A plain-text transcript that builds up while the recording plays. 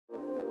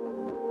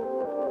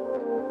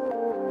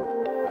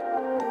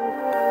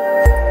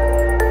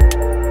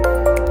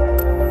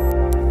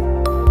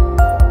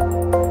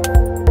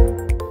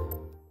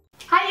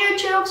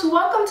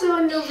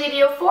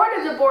video for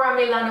the Deborah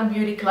Milano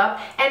Beauty Club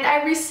and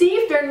I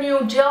received their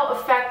new gel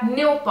effect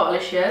nail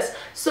polishes.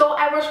 So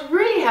I was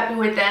really happy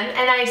with them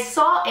and I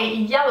saw a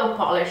yellow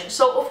polish.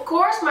 So of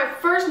course my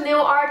first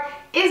nail art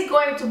is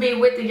going to be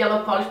with the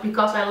yellow polish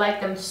because I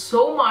like them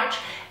so much,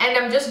 and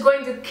I'm just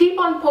going to keep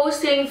on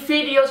posting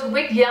videos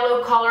with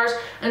yellow colors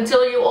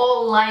until you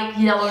all like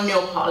yellow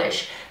nail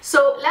polish.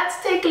 So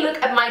let's take a look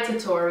at my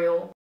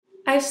tutorial.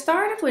 I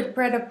started with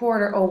Pret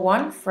Porter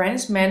 01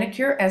 French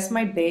Manicure as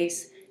my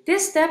base.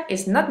 This step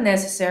is not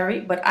necessary,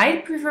 but I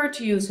prefer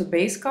to use a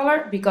base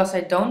color because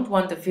I don't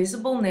want a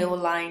visible nail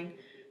line.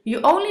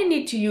 You only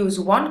need to use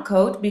one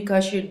coat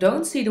because you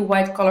don't see the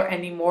white color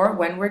anymore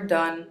when we're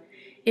done.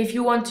 If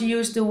you want to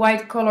use the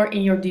white color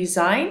in your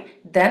design,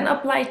 then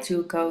apply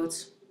 2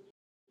 coats.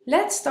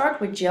 Let's start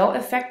with gel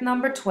effect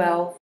number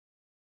 12.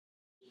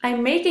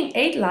 I'm making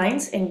 8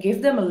 lines and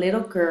give them a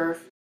little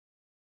curve.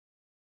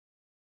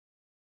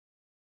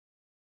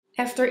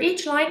 After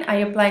each line, I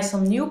apply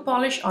some new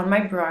polish on my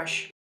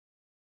brush.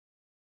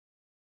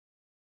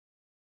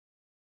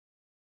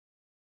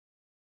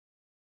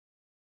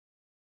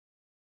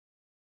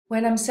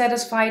 When I'm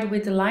satisfied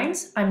with the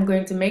lines, I'm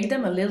going to make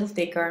them a little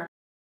thicker.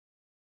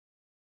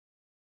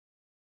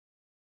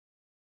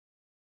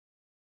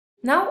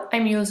 Now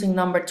I'm using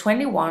number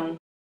 21.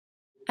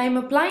 I'm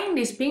applying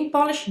this pink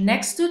polish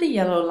next to the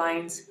yellow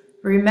lines.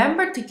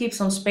 Remember to keep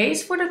some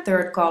space for the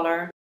third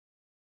color.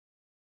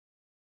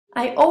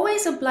 I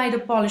always apply the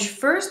polish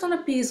first on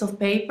a piece of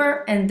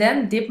paper and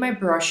then dip my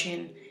brush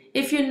in.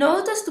 If you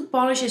notice the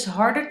polish is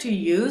harder to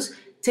use,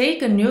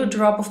 take a new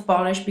drop of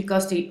polish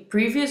because the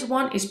previous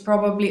one is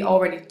probably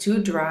already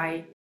too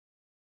dry.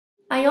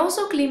 I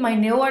also clean my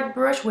nail art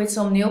brush with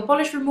some nail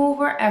polish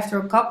remover after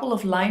a couple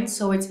of lines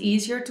so it's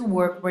easier to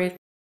work with.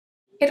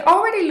 It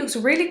already looks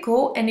really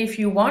cool, and if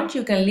you want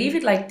you can leave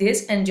it like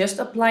this and just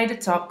apply the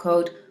top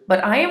coat,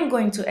 but I am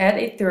going to add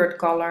a third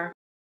color.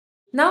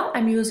 Now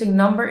I'm using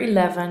number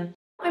 11.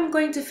 I'm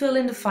going to fill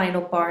in the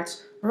final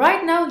parts.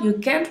 Right now you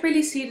can't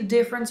really see the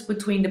difference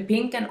between the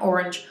pink and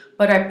orange,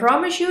 but I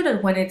promise you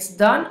that when it's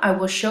done I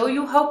will show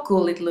you how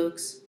cool it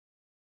looks.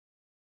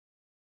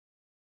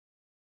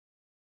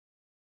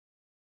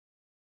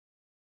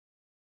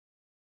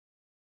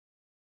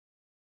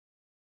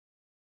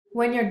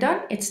 When you're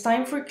done, it's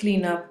time for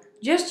cleanup.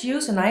 Just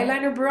use an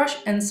eyeliner brush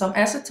and some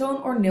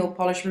acetone or nail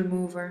polish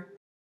remover.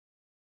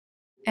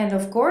 And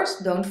of course,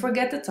 don't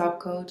forget the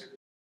top coat.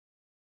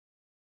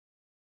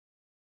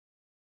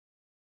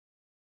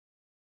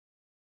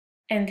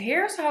 And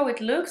here's how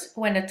it looks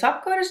when the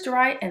top coat is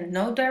dry and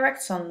no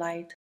direct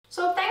sunlight.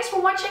 So thanks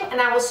for watching and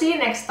I will see you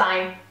next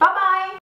time. Bye bye!